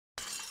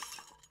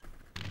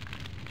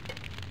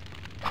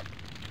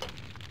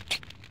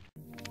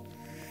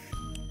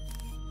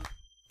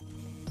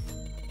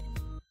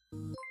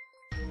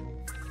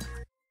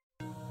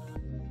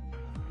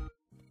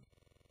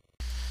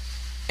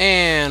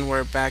And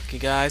we're back, you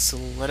guys, so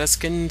let us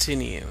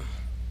continue.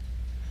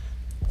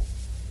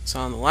 So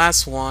on the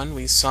last one,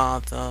 we saw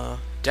the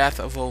death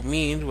of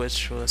Omid,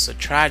 which was a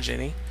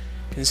tragedy.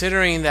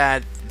 Considering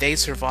that they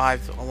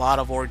survived a lot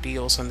of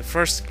ordeals in the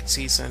first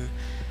season,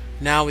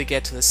 now we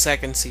get to the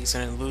second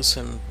season and lose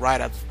him right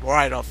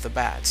off the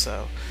bat,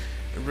 so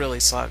it really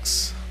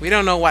sucks. We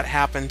don't know what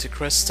happened to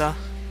Krista.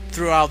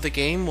 Throughout the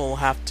game, we'll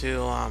have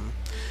to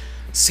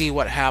see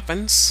what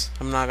happens.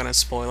 I'm not going to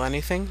spoil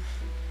anything.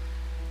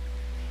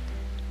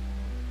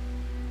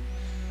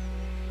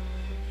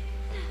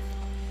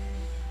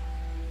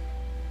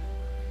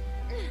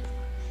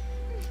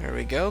 There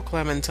we go,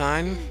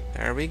 Clementine.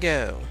 There we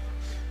go.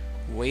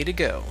 Way to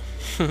go.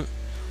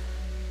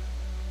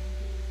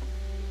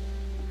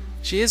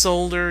 She is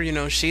older, you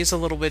know, she's a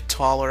little bit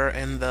taller,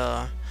 and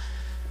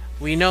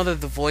we know that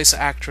the voice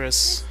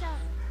actress,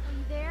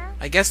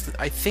 I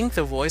think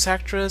the voice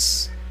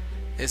actress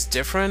is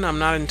different. I'm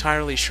not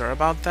entirely sure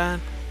about that.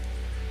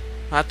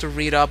 I'll have to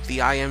read up the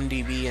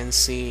IMDb and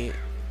see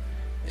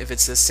if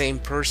it's the same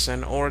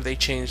person or they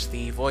changed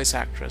the voice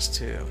actress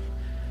to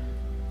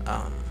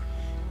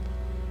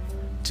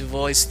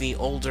voice the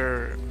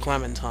older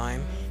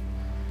Clementine.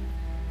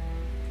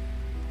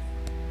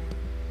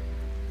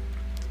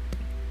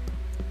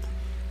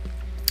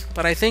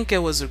 But I think it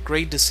was a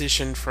great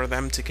decision for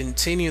them to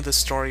continue the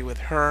story with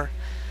her,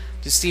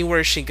 to see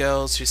where she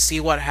goes, to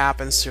see what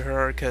happens to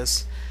her,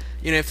 because,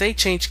 you know, if they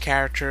changed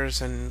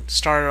characters and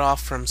started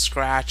off from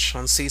scratch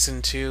on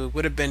season 2, it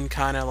would have been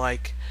kind of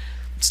like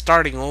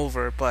starting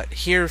over, but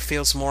here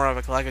feels more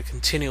of like a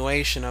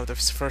continuation of the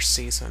first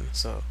season,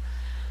 so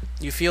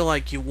you feel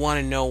like you want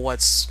to know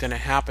what's going to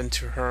happen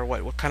to her,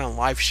 what kind of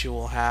life she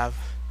will have,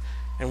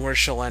 and where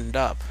she'll end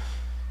up.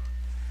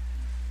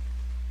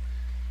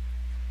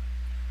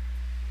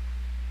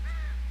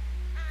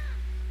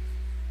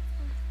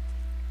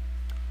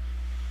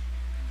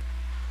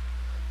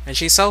 And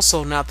she's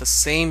also not the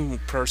same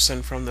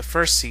person from the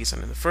first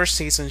season. In the first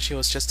season, she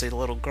was just a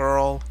little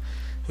girl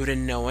who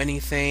didn't know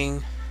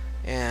anything,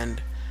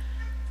 and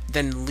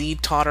then Lee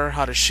taught her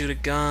how to shoot a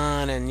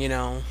gun, and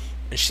and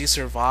she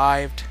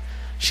survived.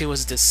 She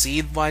was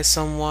deceived by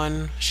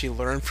someone. She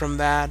learned from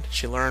that.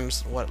 She learned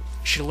what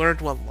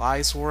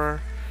lies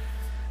were,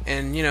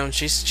 and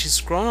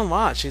she's grown a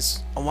lot.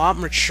 She's a lot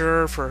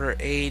mature for her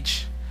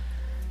age,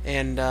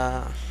 and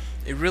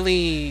it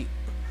really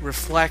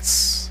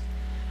reflects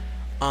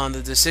on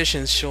the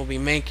decisions she'll be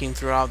making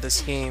throughout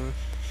this game.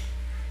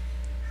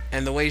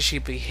 And the way she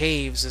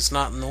behaves is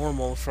not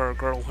normal for a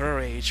girl her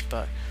age,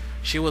 but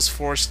she was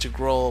forced to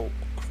grow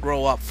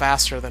up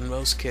faster than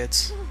most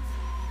kids.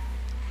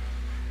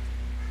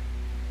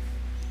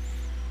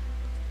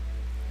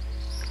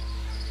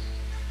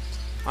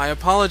 I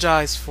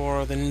apologize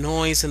for the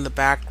noise in the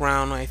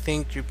background. I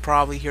think you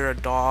probably hear a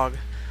dog.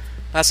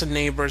 That's a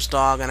neighbor's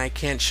dog, and I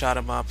can't shut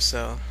him up,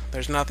 so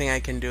there's nothing I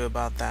can do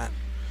about that.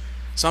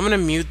 So I'm going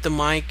to mute the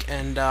mic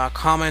and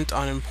comment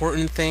on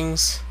important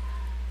things.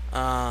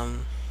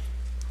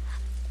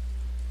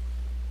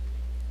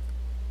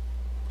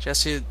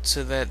 Just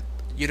so that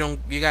you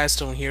guys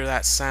don't hear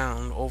that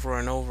sound over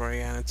and over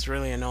again. It's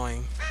really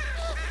annoying.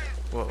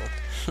 Whoa.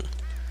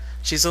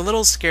 She's a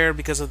little scared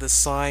because of the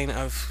sign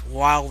of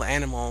wild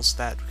animals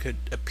that could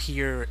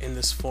appear in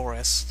this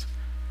forest.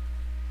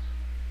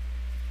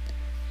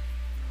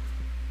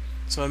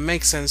 So it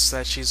makes sense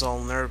that she's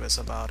all nervous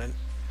about it.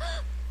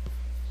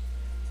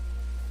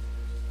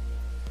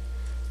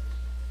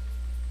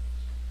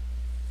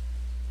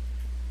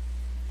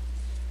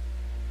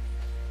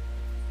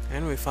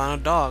 And we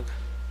found a dog.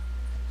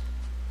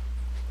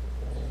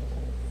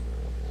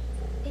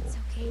 It's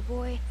okay,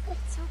 boy.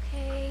 It's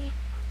okay.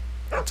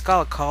 It's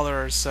got a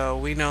collar, so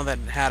we know that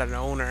it had an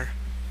owner.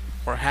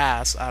 Or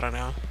has, I don't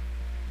know.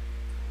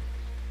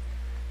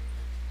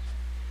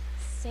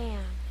 Sam.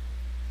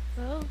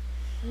 Well,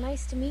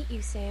 nice to meet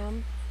you,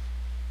 Sam.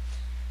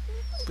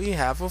 We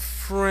have a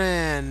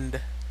friend.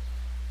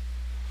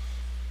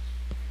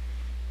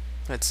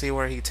 Let's see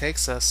where he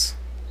takes us.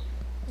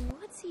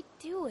 What's he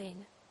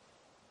doing?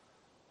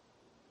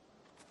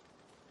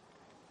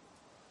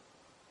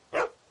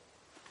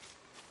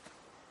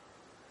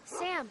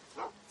 Sam!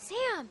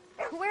 Sam!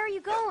 Where are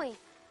you going?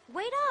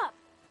 Wait up!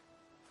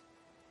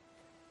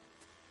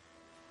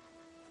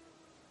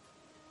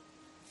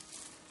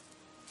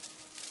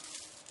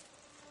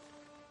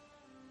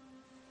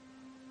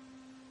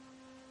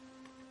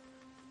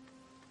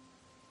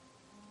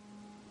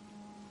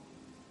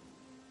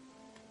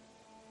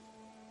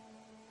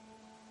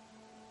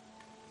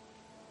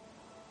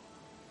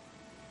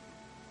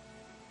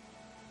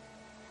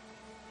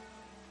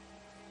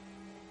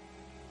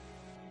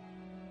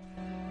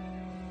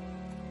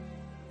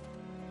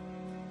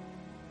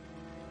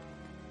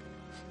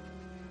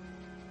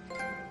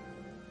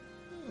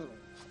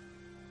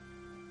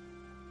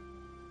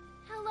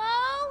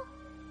 Hello?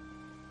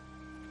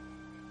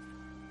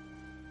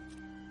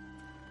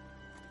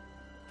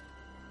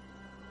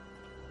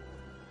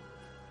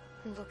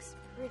 Looks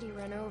pretty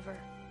run over,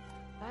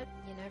 but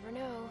you never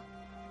know.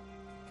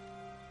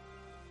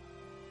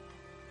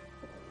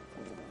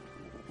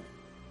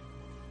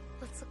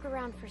 Let's look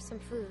around for some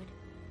food.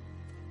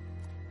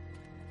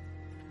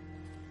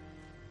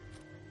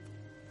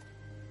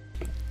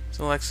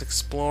 So let's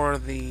explore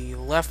the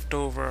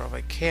leftover of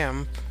a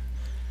camp.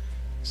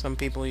 Some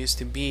people used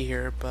to be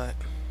here, but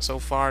so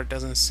far it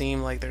doesn't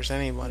seem like there's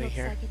anybody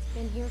here. Looks like it's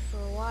been here for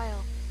a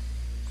while.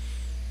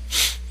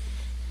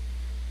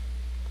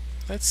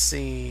 Let's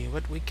see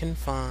what we can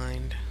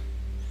find.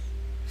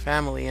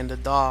 Family and a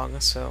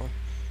dog, so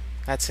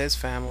that's his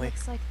family.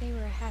 Looks like they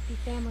were a happy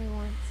family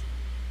once.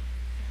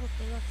 I hope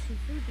they left some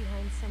food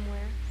behind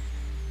somewhere.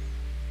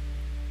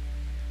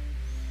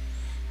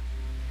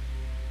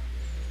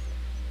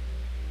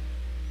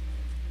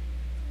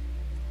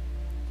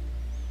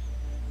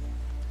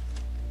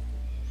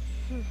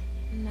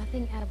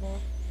 Nothing edible.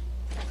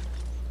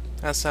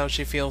 That's how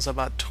she feels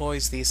about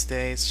toys these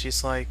days.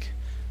 She's like,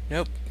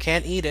 nope,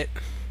 can't eat it.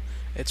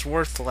 It's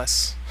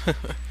worthless.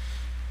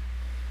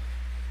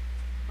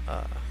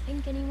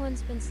 Think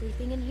anyone's been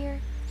sleeping in here?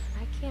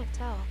 I can't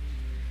tell.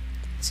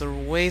 It's a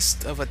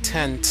waste of a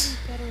tent,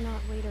 Maybe better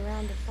not wait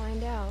around to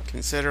find out.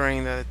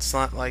 considering that it's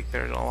not like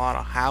there's a lot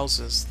of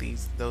houses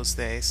those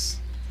days.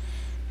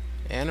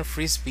 And a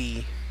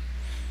frisbee.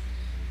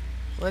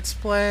 Let's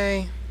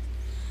play.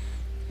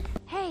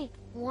 Hey,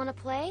 wanna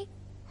play?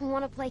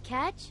 Wanna play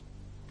catch?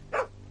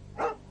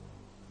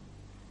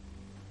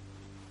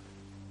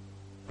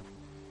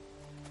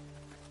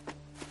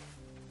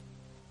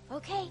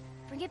 Okay,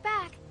 bring it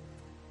back.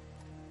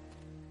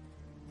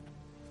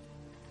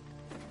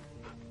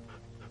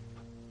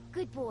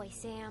 Good boy,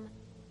 Sam.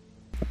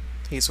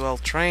 He's well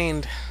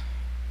trained.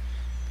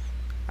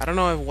 I don't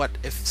know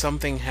if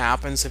something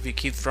happens if you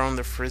keep throwing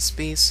the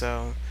frisbee,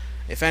 so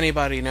if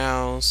anybody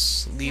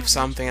knows, leave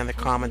something in the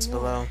comments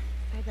below.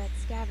 I bet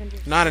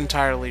scavengers. Not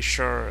entirely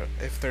sure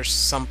if there's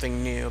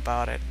something new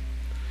about it.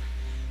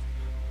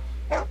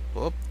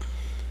 Whoop.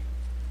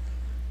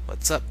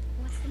 What's up?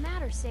 What's the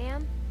matter,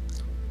 Sam?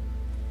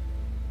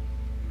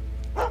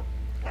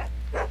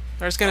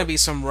 There's gonna be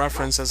some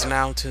references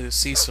now to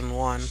Season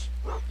 1. You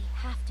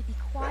have to be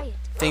quiet.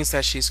 Things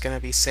that she's gonna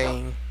be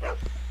saying.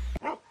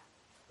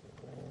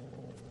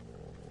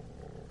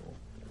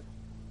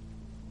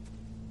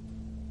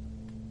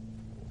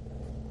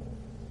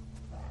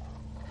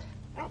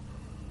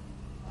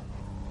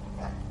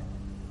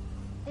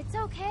 It's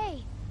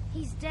okay.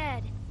 He's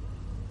dead.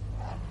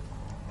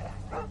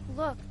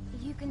 Look,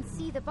 you can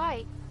see the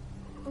bite.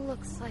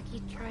 Looks like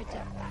he tried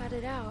to cut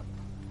it out.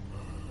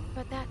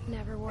 But that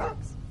never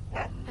works.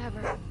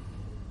 Ever.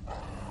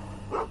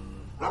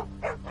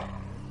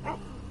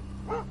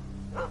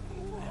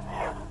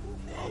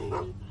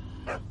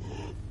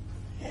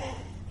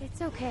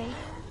 It's okay.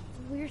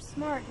 We're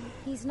smart.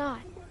 He's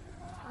not.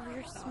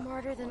 We're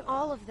smarter than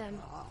all of them.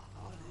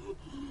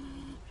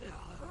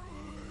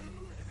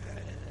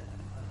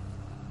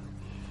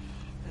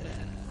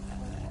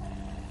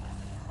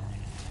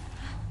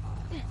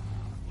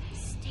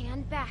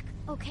 Stand back,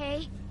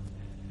 okay?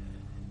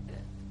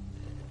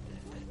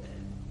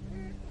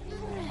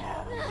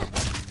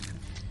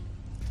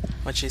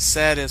 What she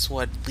said is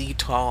what Lee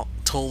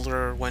told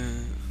her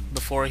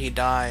before he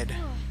died.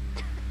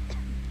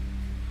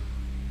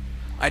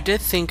 I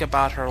did think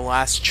about her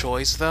last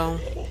choice though,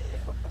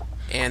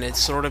 and it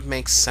sort of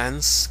makes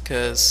sense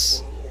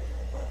because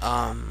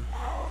the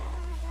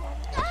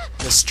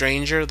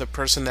stranger, the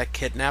person that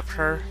kidnapped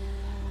her,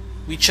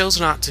 we chose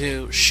not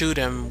to shoot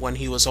him when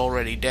he was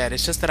already dead.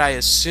 It's just that I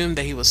assumed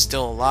that he was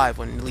still alive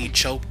when Lee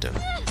choked him,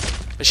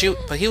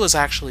 but he was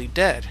actually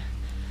dead.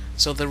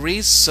 So the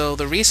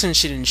reason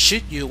she didn't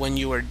shoot you when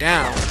you were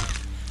down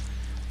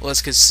was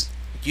because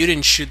you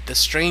didn't shoot the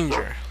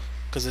stranger,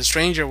 because the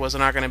stranger was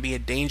not going to be a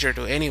danger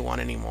to anyone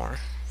anymore.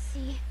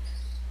 See,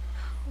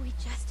 we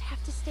just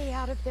have to stay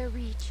out of their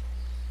reach.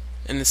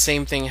 And the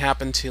same thing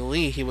happened to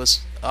Lee. He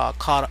was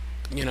caught,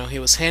 he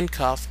was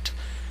handcuffed,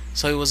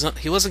 so he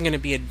wasn't going to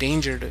be a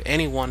danger to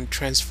anyone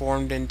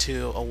transformed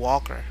into a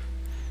walker.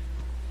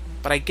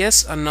 But I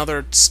guess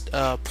another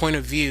point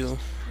of view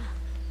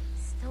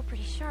Still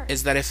pretty sharp.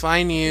 is that if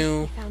I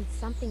knew, We found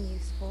something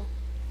useful.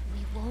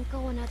 We won't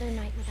go another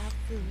night without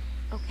food,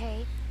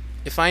 okay?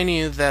 if I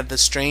knew that the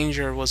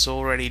stranger was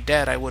already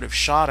dead, I would have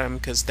shot him,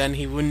 because then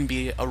he wouldn't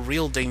be a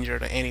real danger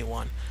to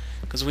anyone.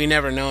 Because we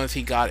never know if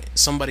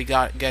somebody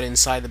got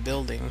inside the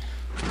building.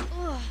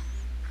 Ugh,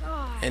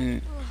 God.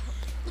 And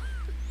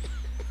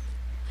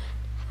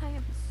I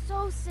am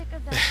so sick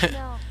of that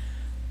smell.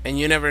 and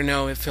you never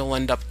know if he'll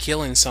end up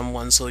killing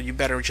someone, so you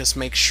better just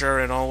make sure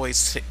and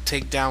always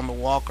take down the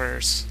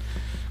walkers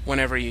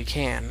whenever you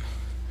can.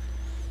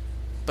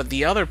 But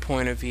the other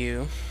point of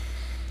view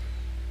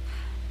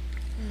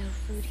No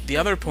food The here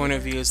other point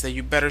of either. view is that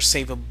you better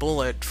save a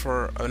bullet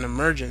for an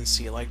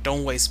emergency. Like,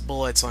 don't waste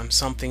bullets on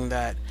something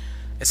that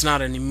it's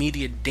not an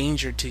immediate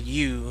danger to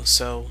you.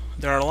 So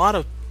there are a lot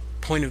of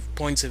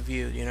points of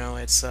view.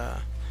 It's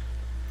Gotta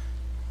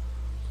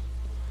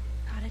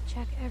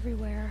check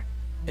everywhere.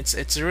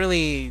 it's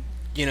really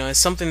it's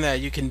something that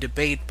you can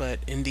debate, but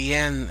in the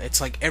end,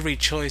 it's like every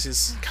choice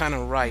is kind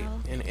of right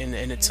Well, in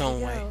its Here we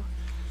own way. go.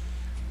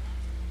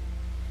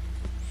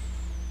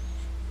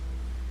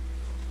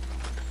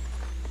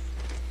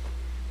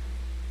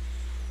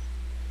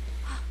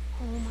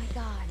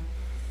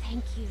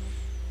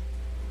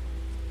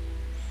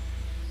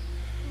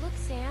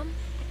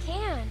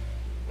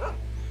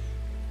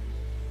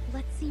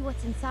 Let's see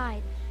what's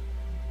inside.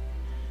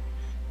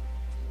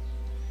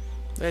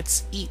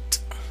 Let's eat.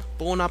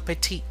 Bon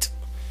appetit.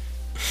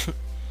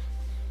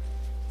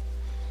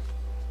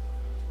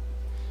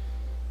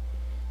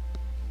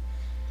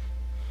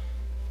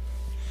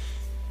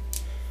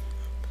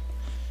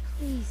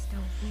 Please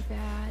don't be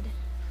bad.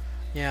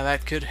 Yeah,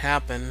 that could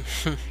happen.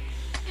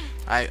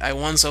 I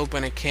once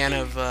opened a can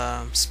of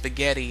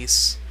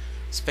spaghettis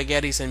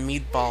and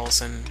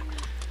meatballs, and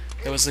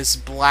there was this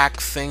black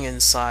thing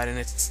inside, and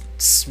it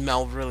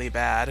smelled really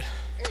bad.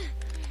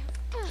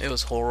 It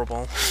was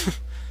horrible.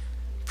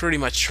 Pretty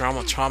much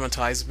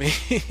traumatized me.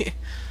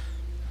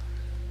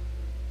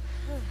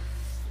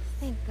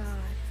 Thank God.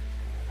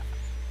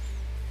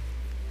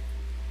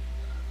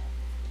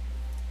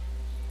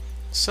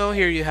 So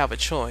here you have a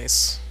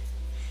choice.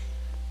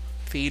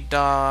 Feed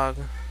dog,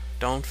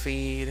 don't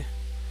feed.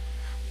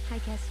 I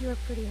guess you were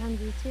pretty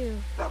hungry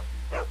too.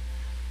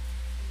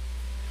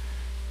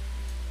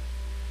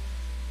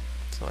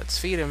 So let's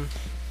feed him.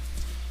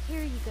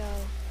 Here you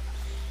go.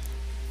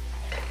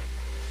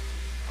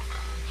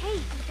 Hey,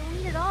 don't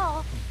eat it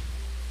all.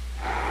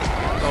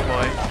 Oh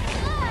boy.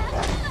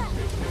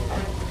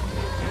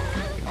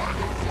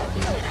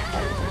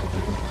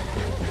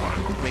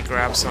 Let me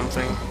grab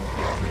something.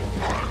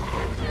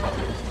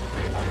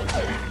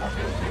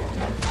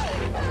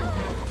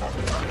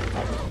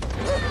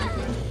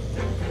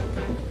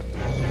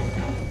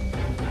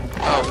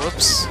 Oh,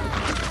 whoops.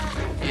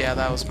 Yeah,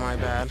 that was my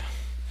bad.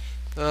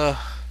 Ugh.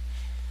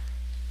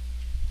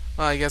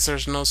 Well, I guess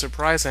there's no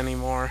surprise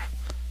anymore.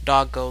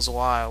 Dog goes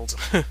wild.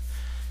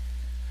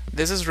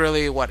 This is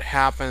really what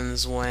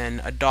happens when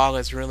a dog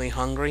is really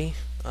hungry.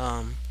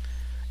 An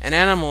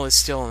animal is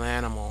still an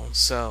animal,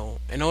 so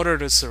in order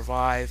to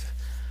survive,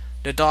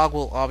 the dog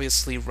will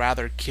obviously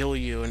rather kill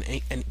you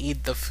and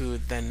eat the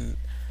food than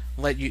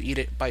let you eat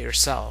it by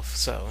yourself.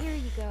 So Here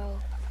you go.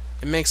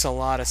 it makes a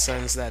lot of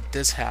sense that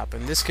this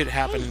happened. This could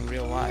happen in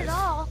real Don't eat it life.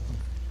 all.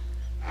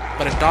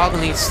 But a dog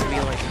needs to be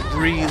like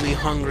really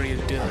hungry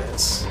to do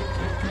this.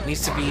 It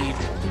needs to be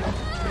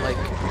like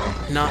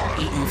not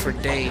eaten for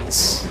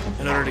days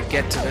in order to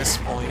get to this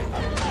point.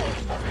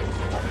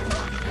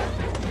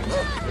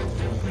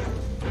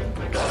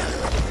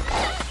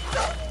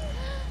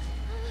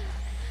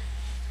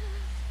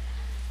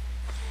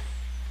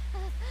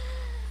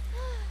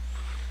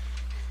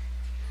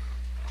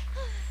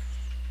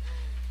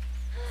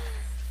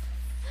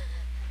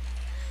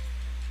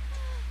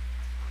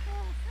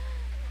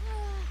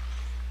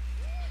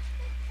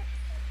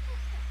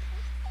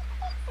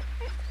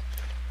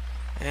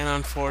 And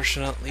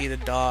unfortunately, the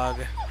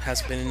dog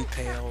has been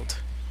impaled.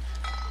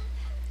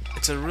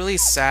 It's a really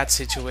sad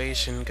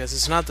situation because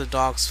it's not the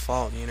dog's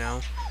fault, you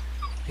know?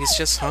 He's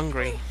just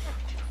hungry.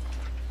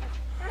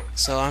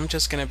 So I'm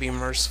just gonna be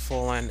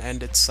merciful and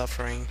end its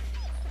suffering.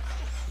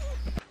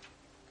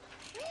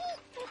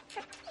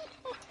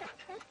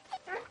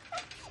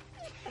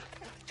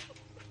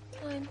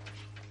 I'm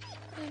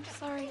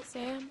sorry,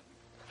 Sam.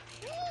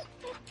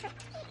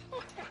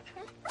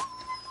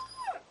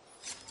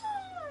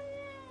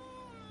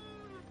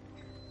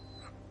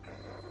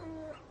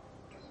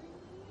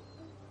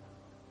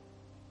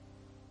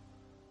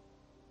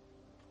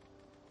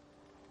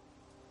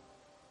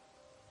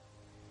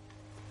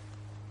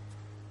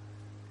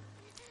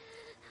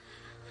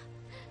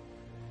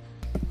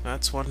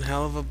 That's one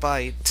hell of a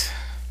bite.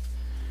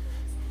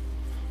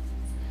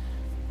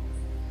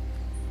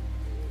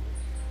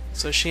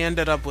 So she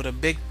ended up with a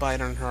big bite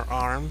on her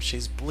arm,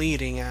 she's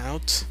bleeding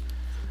out,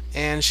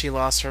 and she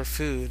lost her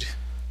food.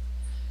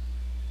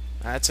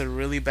 That's a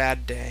really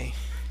bad day.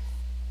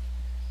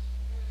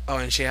 Oh,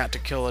 and she had to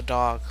kill a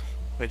dog,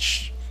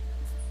 which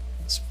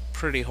is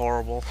pretty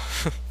horrible.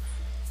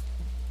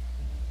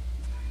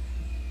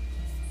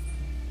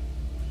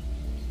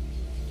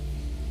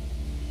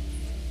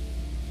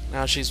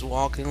 Now she's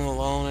walking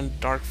alone in a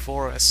dark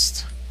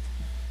forest.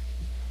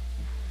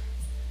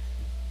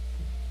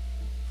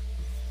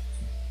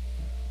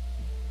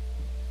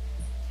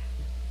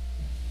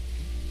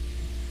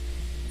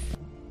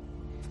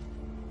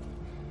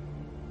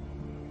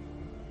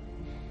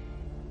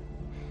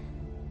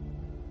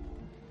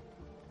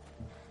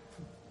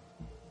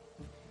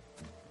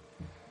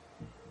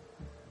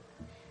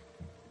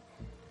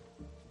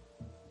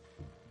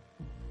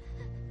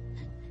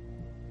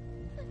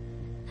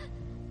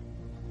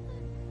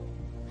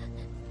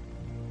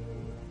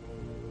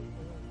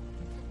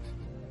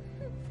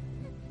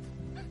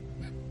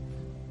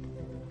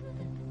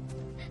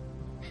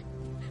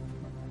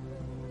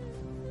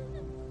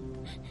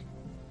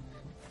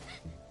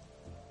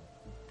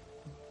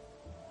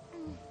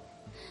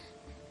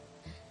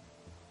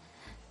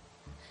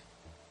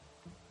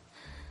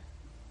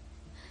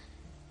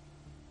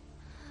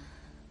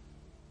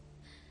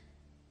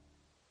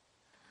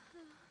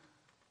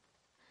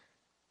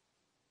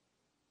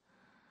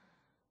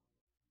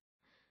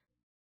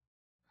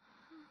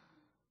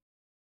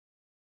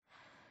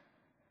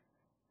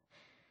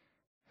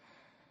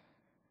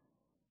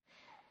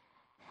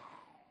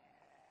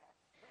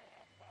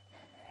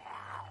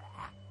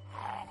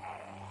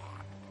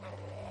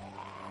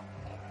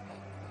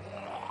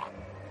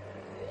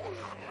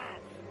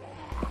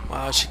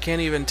 Wow, she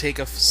can't even take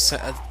like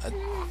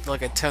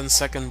a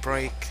 10-second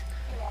break.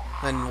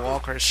 Then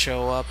walkers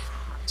show up.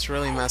 It's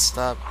really messed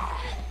up.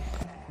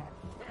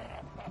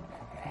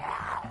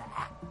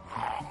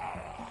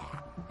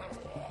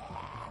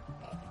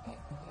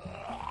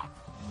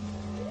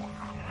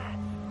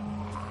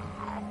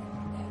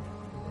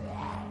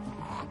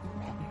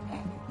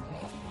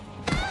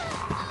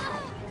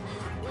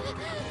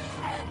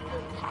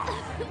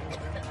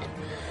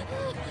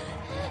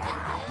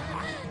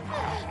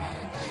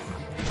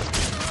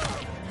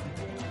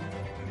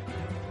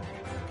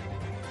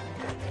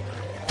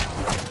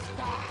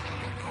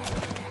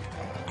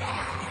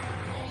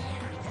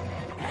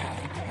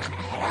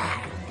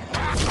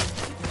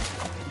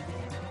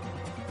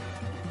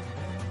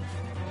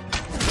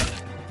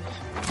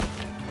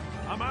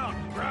 I'm out.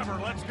 Grab her.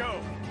 Let's go.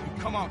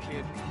 Come on,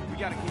 kid. We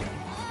gotta get her.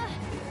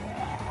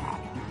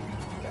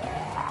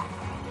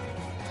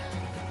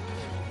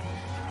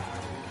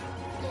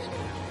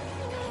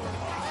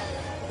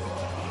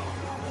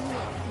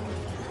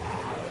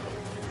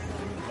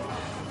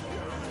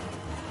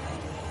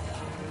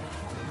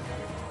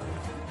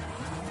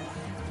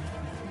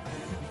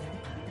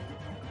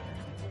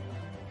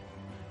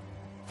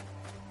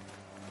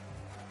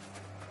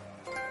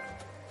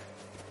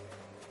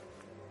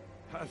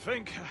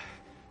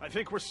 I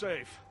think we're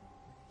safe.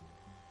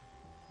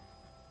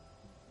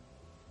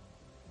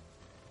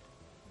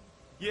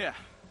 Yeah,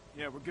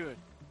 we're good.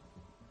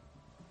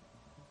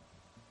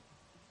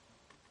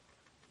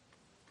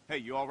 Hey,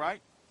 you all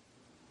right?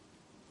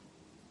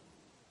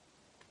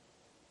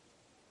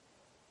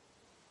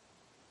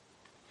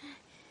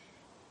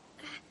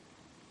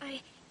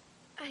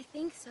 I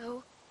think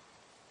so.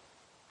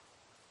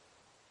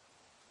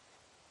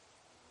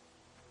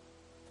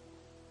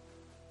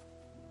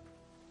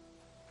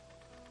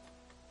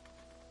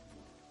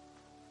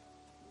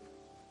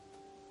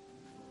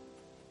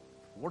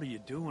 What are you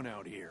doing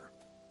out here?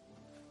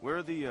 Where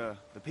are the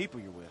people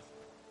you're with?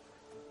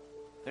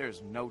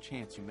 There's no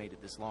chance you made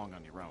it this long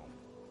on your own.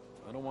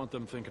 I don't want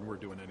them thinking we're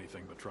doing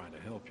anything but trying to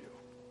help you.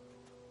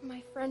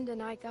 My friend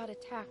and I got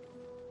attacked.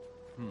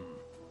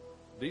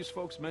 These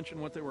folks mention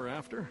what they were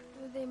after?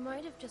 They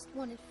might have just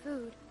wanted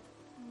food.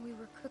 We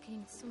were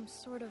cooking some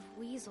sort of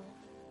weasel.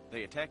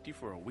 They attacked you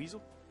for a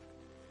weasel?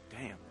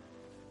 Damn,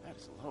 that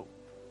is low.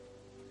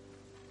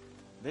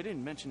 They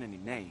didn't mention any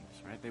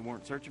names, right? They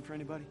weren't searching for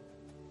anybody?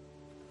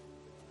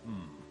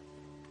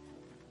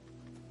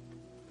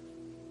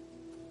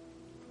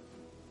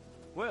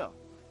 Well,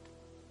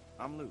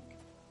 I'm Luke,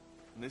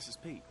 and this is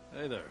Pete.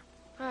 Hey there.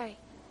 Hi.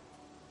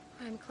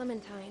 I'm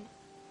Clementine.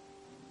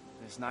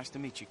 It's nice to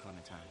meet you,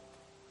 Clementine.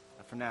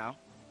 For now,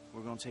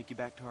 we're gonna take you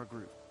back to our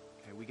group.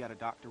 Okay, we got a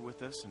doctor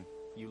with us, and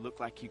you look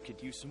like you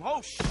could use some—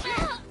 Oh, shit!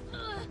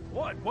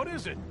 What? What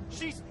is it?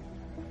 She's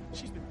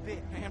been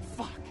bit, man.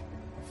 Fuck.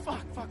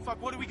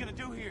 What are we gonna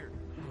do here?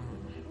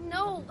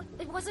 No,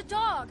 it was a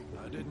dog.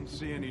 I didn't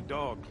see any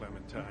dog,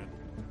 Clementine.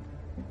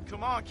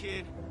 Come on,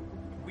 kid.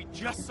 We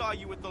just saw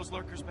you with those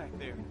lurkers back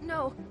there.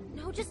 No,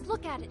 just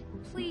look at it,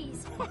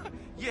 please.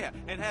 Yeah,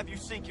 and have you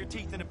sink your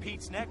teeth into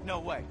Pete's neck? No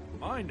way.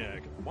 My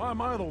neck? Why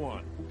am I the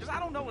one? Because I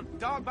don't know a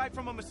dog bite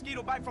from a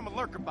mosquito bite from a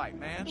lurker bite,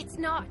 man. It's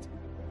not.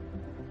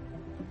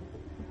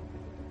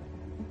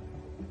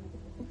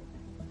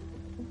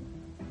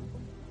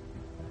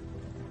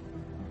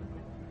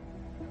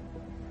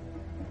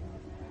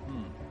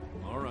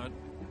 All right.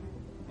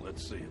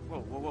 Let's see it.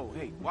 Whoa,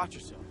 hey, watch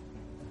yourself.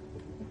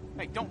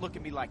 Hey, don't look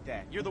at me like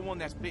that. You're the one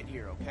that's bit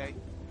here, okay?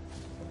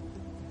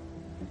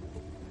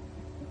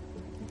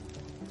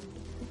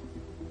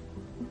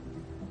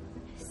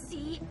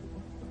 See?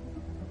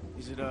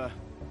 Is it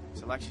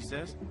like she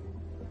says?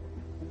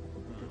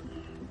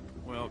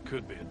 Well,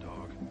 could be a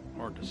dog.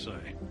 Hard to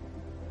say.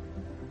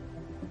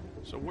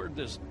 So where'd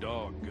this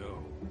dog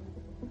go?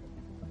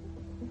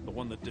 The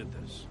one that did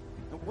this?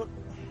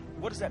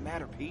 What does that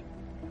matter, Pete?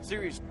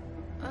 Seriously.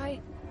 I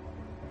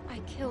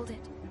killed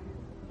it.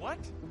 What?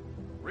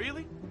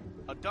 Really?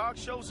 A dog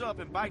shows up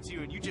and bites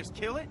you and you just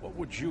kill it? What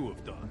would you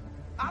have done?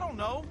 I don't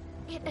know.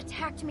 It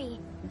attacked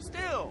me.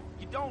 Still,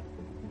 you don't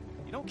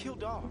kill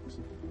dogs.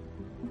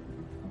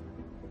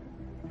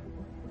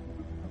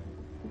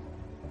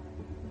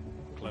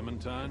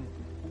 Clementine?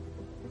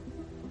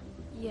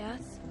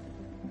 Yes?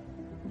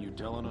 You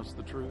telling us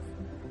the truth?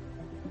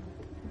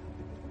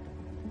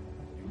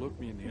 You looked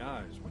me in the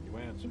eyes when you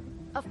answered.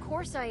 Of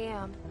course I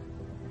am.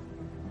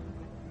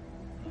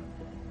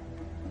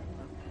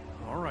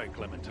 All right,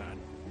 Clementine.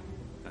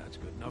 That's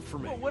good enough for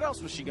me. Well, what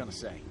else was she gonna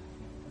say?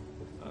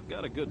 I've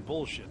got a good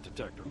bullshit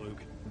detector,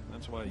 Luke.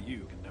 That's why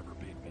you can never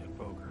beat me at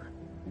poker.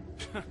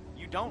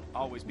 You don't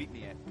always beat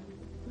me at.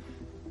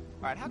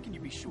 All right, how can you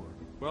be sure?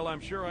 Well,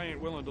 I'm sure I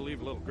ain't willing to leave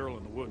a little girl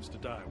in the woods to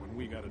die when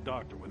we got a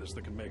doctor with us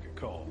that can make a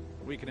call.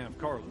 We can have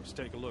Carlos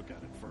take a look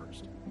at it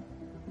first.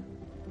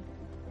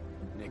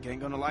 Nick ain't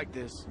gonna like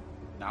this.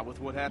 Not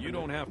with what happened. You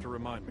don't have to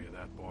remind me of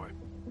that, boy.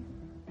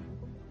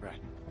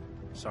 Right.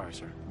 Sorry,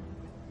 sir.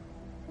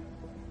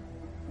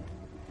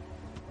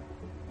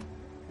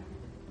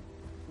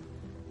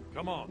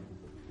 Come on.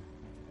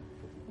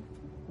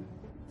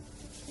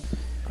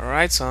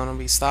 Alright, so I'm going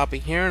to be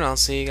stopping here, and I'll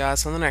see you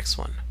guys on the next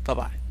one.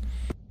 Bye-bye.